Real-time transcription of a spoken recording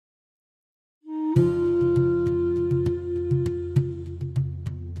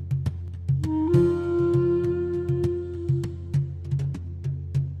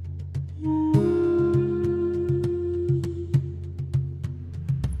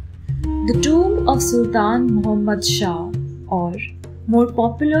The tomb of Sultan Mohammad Shah, or more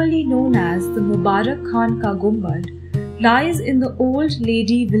popularly known as the Mubarak Khan Ka Gumbad, lies in the old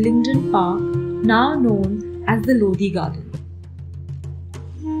Lady Willingdon Park, now known as the Lodi Garden.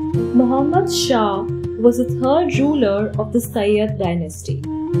 Muhammad Shah was the third ruler of the Sayyid dynasty.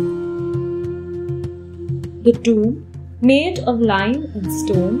 The tomb, made of lime and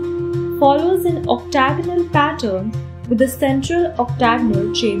stone, follows an octagonal pattern with a central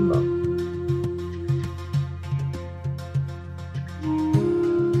octagonal chamber.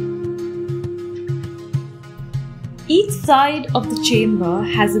 Each side of the chamber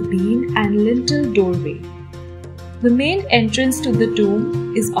has a beam and lintel doorway. The main entrance to the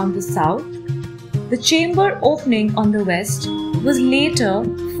tomb is on the south. The chamber opening on the west was later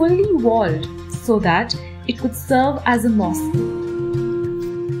fully walled so that it could serve as a mosque.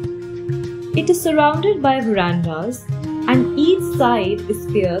 It is surrounded by verandas, and each side is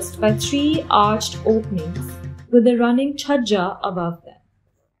pierced by 3 arched openings with a running chhajja above them.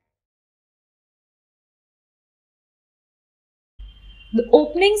 The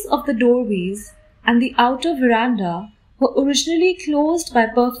openings of the doorways and the outer veranda were originally closed by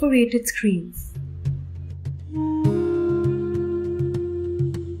perforated screens.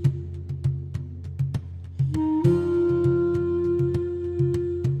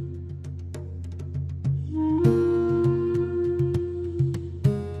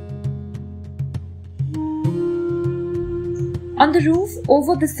 On the roof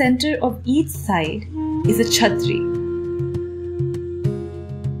over the center of each side is a chhatri.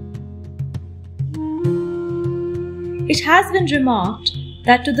 It has been remarked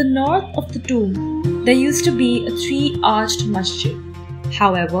that to the north of the tomb there used to be a 3-arched masjid.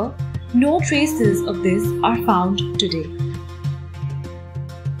 However, no traces of this are found today.